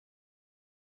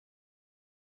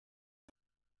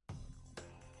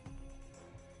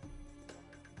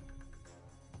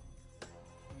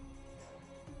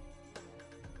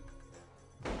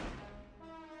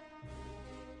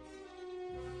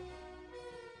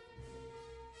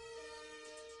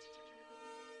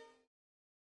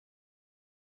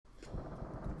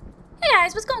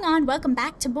guys, what's going on? Welcome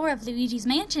back to more of Luigi's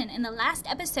Mansion. In the last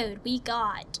episode, we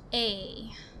got a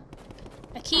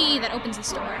key that opens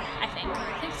this door, I think.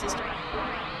 I think it's this door.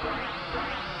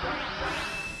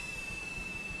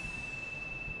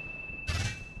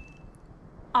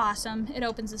 Awesome. It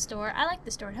opens this door. I like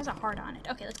this door. It has a heart on it.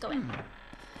 Okay, let's go in.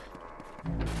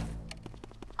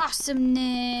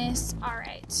 Awesomeness.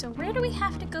 Alright, so where do we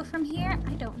have to go from here?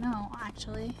 I don't know,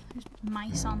 actually. There's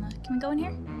mice on the... Can we go in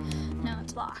here? No,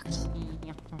 it's locked.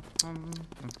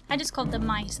 I just called them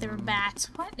mice. They were bats.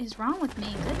 What is wrong with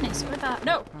me? Goodness, what about...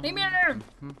 No! Leave me alone!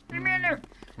 Leave me alone!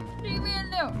 Leave me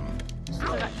alone!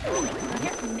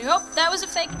 Here? Nope, that was a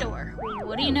fake door.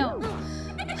 What do you know?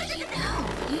 What do you know?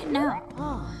 What do you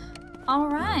know?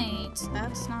 Alright,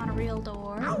 that's not a real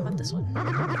door, but this one.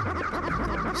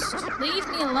 Ghost. Leave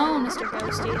me alone, Mr.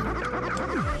 Ghosty.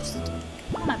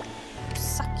 I'm gonna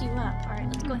suck you up. Alright,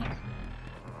 let's go in here.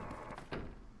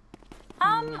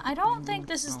 I don't think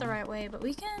this is the right way, but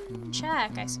we can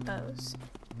check, I suppose.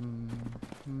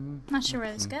 Not sure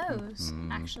where this goes,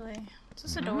 actually. Is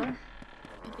this a door?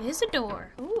 It is a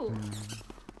door. Ooh.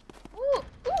 Ooh,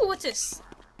 ooh, what's this?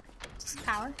 Is this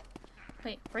power?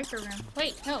 Wait, breaker room.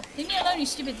 Wait, no. Leave me alone, you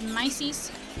stupid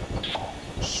miceys.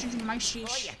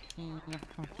 Miceys.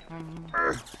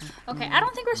 Okay, I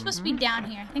don't think we're supposed to be down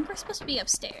here. I think we're supposed to be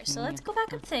upstairs. So let's go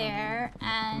back up there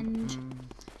and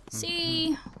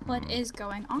see what is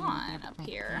going on up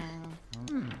here.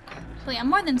 Well, yeah, I'm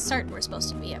more than certain we're supposed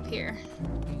to be up here.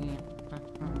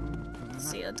 Let's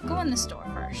see, let's go in this door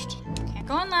first. Can't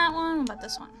go in that one. What about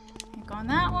this one? Can't go in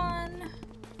that one.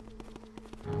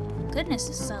 Goodness,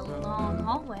 this is a long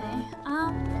hallway.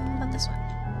 What about this one?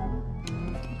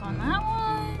 Can't go on that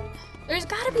one. There's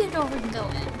gotta be a door we can go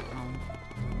in.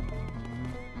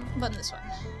 What about this one?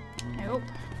 Nope.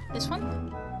 This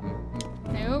one?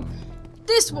 Nope.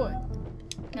 This one!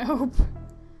 Nope.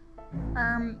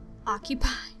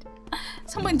 Occupied.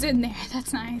 Someone's in there.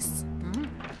 That's nice.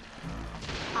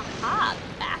 Aha,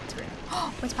 the bathroom.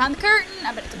 Oh, what's behind the curtain?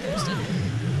 I bet it's a ghosty.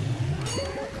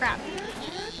 Crap.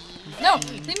 No!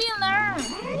 Leave me alone!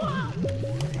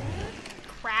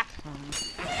 Crap. Come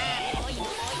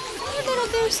here, little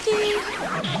ghosty!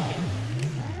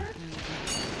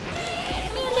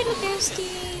 Come here, little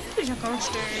ghosty! Who's your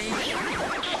ghosty?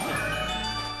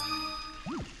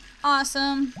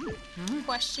 Awesome.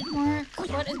 Question mark.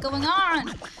 What is going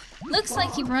on? Looks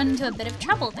like you've run into a bit of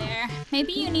trouble there.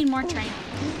 Maybe you need more training.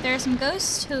 There are some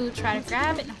ghosts who try to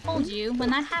grab it and hold you. When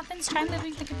that happens, try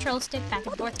moving the control stick back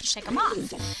and forth to shake them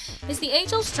off. It's the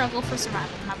age-old struggle for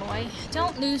survival, my boy.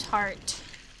 Don't lose heart.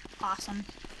 Awesome.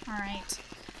 Alright.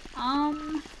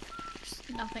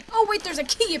 Nothing. Oh, wait, there's a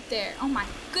key up there. Oh my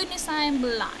goodness, I'm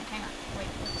blind. Hang on. Wait,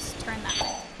 let's turn that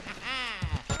way.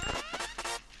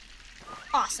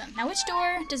 Awesome. Now, which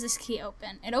door does this key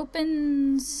open? It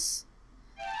opens...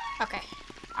 Okay.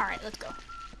 Alright, let's go.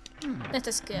 Let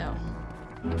us go.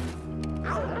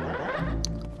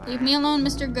 Leave me alone,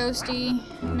 Mr. Ghosty.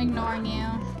 I'm ignoring you.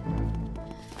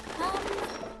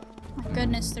 My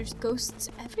goodness, there's ghosts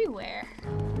everywhere.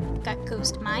 Got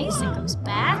ghost mice and ghost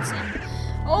bats and...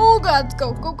 Oh god, let's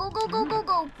go. Go, go, go, go, go,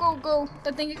 go, go, go.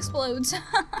 That thing explodes.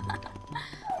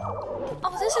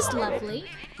 Oh, this is lovely.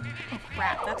 Oh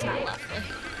crap, that's not lovely.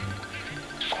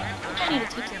 I think I need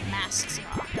to take your masks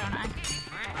off, don't I?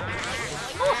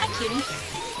 Oh, hi, cutie.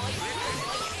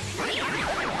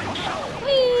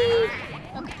 Whee!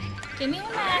 Okay, give me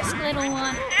your mask, little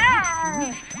one.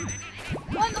 Ow!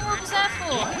 What in the world was that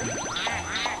for?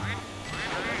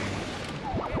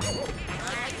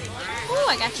 Oh,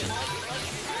 I got you.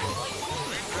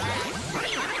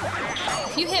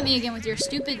 If you hit me again with your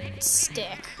stupid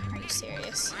stick, are you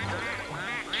serious?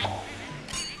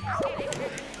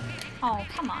 Oh,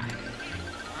 come on.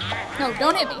 No,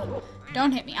 don't hit me.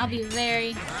 Don't hit me. I'll be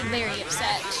very, very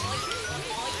upset.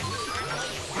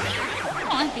 I don't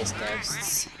like these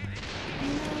ghosts.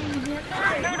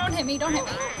 No, don't hit me. Don't hit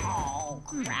me. Oh,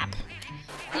 crap.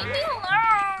 Leave me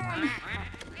alone.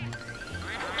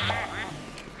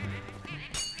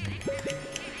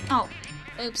 Oh,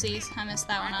 oopsies. I messed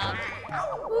that one up.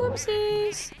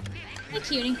 Oopsies. Hey,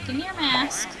 cutie. Give me your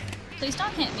mask. Please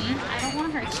don't hit me. I don't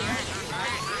want to hurt you.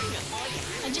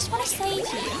 I just want to save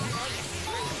you.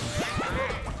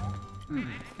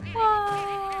 Whoa.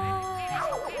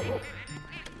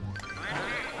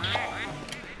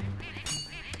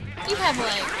 You have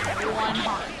like one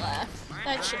heart left.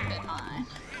 That should have been mine.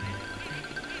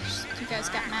 You guys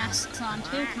got masks on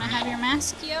too. Can I have your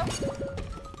mask, yo?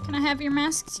 Can I have your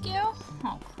masks, yo?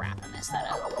 Oh crap, I messed that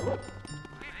up.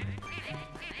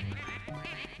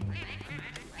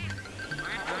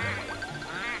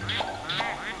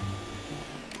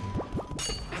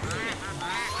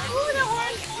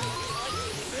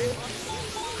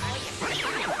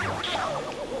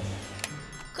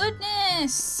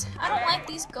 like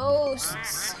these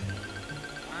ghosts.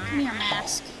 Give me your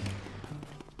mask.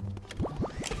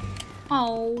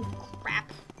 Oh,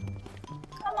 crap.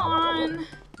 Come on.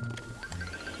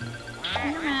 Give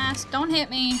me your mask. Don't hit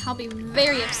me. I'll be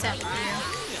very upset with you.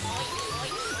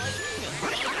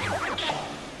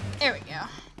 There we go.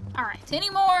 Alright, any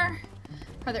more?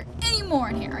 Are there any more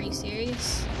in here? Are you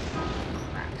serious?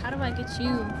 Crap, how do I get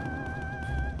you?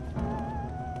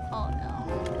 Oh no.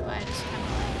 Do I just kind of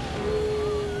like...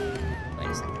 Wait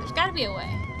a second. There's gotta be a way.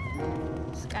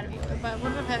 There's gotta be a way. But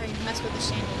what if I mess with the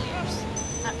chandeliers?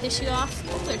 That piss you off?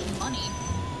 Oh, there's money.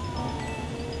 Oh.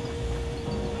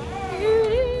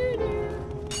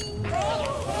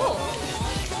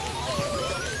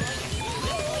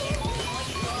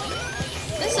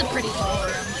 This is a pretty cool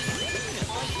room.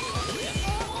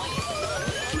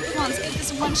 Come on, let's get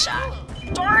this one shot.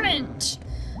 Darn it!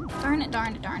 Darn it,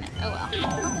 darn it, darn it. Oh well.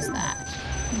 What is that?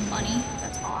 Money.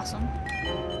 That's awesome.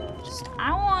 Just,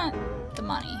 I want the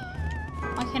money.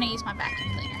 Why can't I use my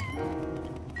vacuum cleaner?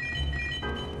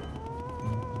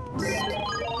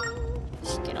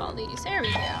 Just get all these. There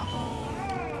we go.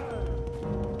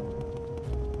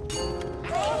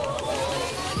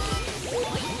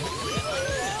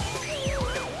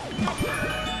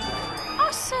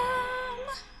 Awesome!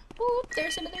 Oop,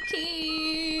 there's another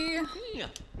key.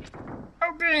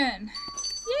 Open!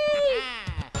 Yay!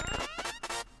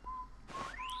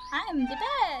 I'm the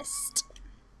best!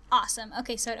 Awesome.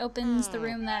 Okay, so it opens the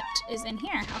room that is in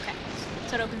here. Okay,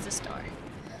 so it opens this door.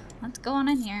 Let's go on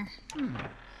in here.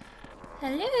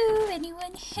 Hello,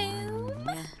 anyone home?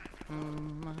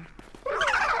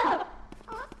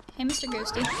 Hey, Mr.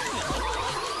 Ghosty.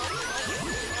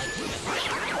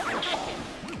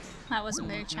 That wasn't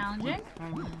very challenging.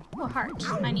 Oh, a heart.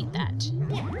 I need that.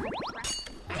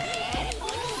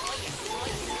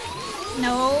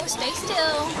 No, stay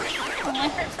still. Only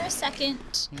hurt for a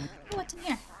second. Oh, what's in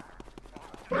here?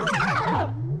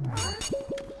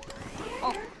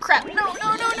 Oh, crap. No, no,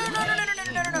 no, no, no, no, no, no,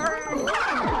 no, no, no.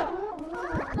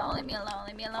 No, leave me alone,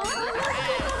 leave me alone, leave me alone.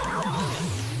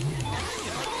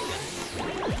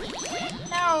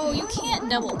 No, you can't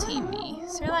double team me.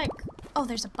 So you're like, oh,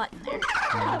 there's a button there.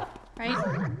 Right?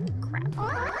 Crap.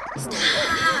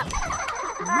 Stop!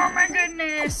 Oh my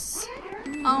goodness!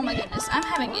 Oh my goodness, I'm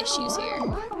having issues here.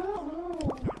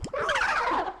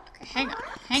 Okay, hang on,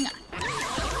 hang on.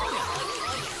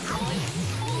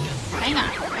 Hang on,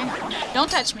 hang on. Don't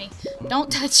touch me.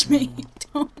 Don't touch me.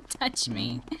 Don't touch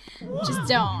me. Just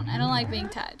don't. I don't like being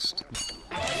touched.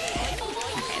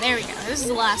 Okay, there we go. This is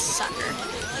the last sucker.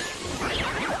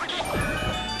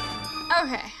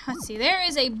 Okay, let's see. There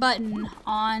is a button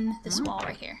on this wall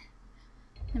right here.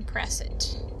 And press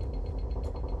it.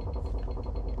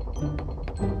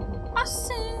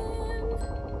 Awesome!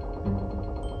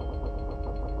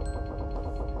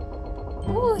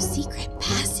 Ooh, secret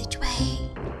passageway.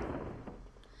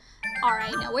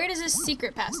 Alright, now where does this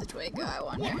secret passageway go, I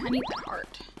wonder? I need that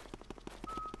heart.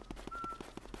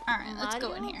 Alright, let's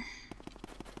go in here.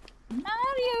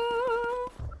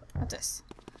 Mario! What's this?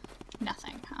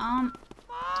 Nothing.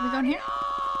 Do we go in here?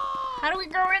 How do we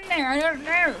go in there? I don't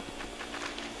know.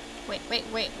 Wait, wait,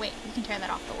 wait, wait. We can tear that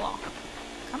off the wall.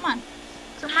 Come on.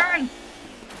 Come on!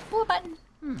 Ooh, a button.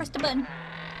 Press the button.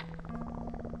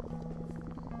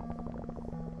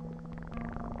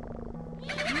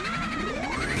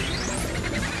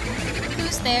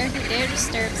 Who's there? Who dare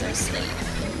disturbs our sleep?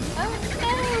 Oh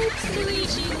no, it's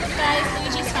Luigi. Look guys,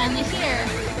 Luigi's finally here.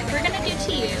 We're gonna do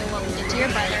to you what we did to your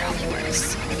brother, only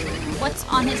worse. What's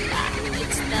on his back?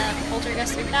 It's the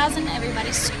Poltergeist 3000.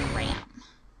 Everybody scram.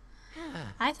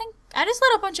 I just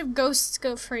let a bunch of ghosts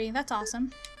go free. That's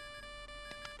awesome.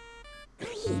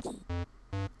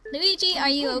 Luigi, are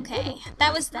you okay?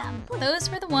 That was them. Those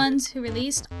were the ones who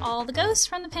released all the ghosts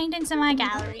from the paintings in my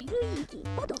gallery.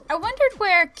 I wondered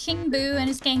where King Boo and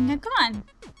his gang had gone.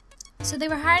 So they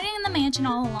were hiding in the mansion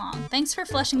all along. Thanks for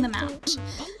flushing them out.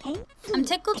 I'm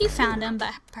tickled you found them,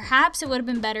 but perhaps it would have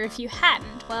been better if you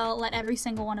hadn't. Well, let every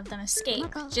single one of them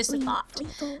escape. Just a thought.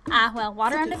 Ah, well,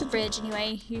 water under the bridge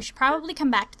anyway. You should probably come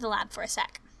back to the lab for a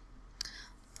sec.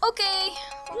 Okay,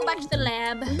 we'll go back to the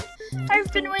lab.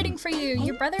 I've been waiting for you.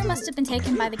 Your brother must have been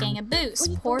taken by the gang of Boos.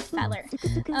 Poor feller.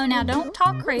 Oh, now don't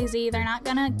talk crazy. They're not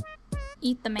gonna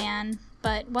eat the man.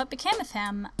 But what became of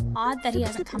him? Odd that he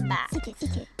hasn't come back.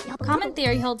 Common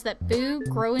theory holds that Boo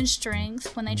grow in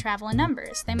strength when they travel in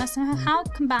numbers. They must somehow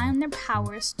combine their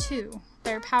powers too.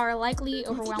 Their power likely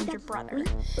overwhelmed your brother.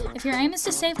 If your aim is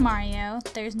to save Mario,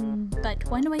 there's but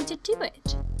one way to do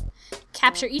it.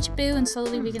 Capture each Boo and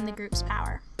slowly weaken the group's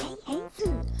power.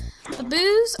 The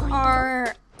Boos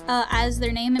are as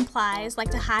their name implies,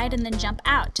 like to hide and then jump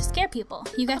out to scare people.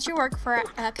 You got your work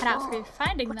cut out for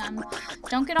finding them.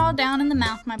 Don't get all down in the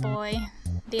mouth, my boy.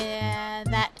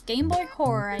 That Game Boy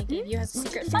horror I gave you has a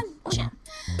secret function.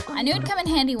 I knew it'd come in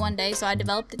handy one day, so I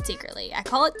developed it secretly. I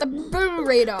call it the boo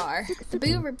radar. The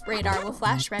boo radar will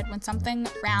flash red when something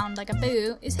round like a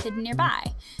boo is hidden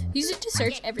nearby. Use it to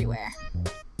search everywhere.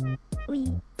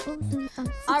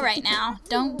 Alright now,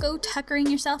 don't go tuckering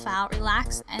yourself out,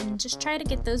 relax, and just try to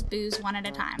get those boos one at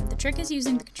a time. The trick is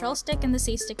using the control stick and the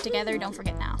C stick together, don't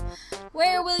forget now.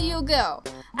 Where will you go?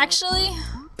 Actually,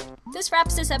 this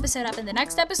wraps this episode up. In the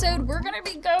next episode, we're gonna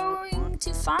be going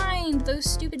to find those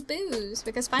stupid boos,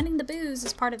 because finding the boos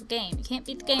is part of the game. You can't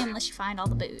beat the game unless you find all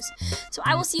the boos. So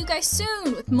I will see you guys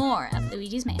soon with more of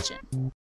Luigi's Mansion.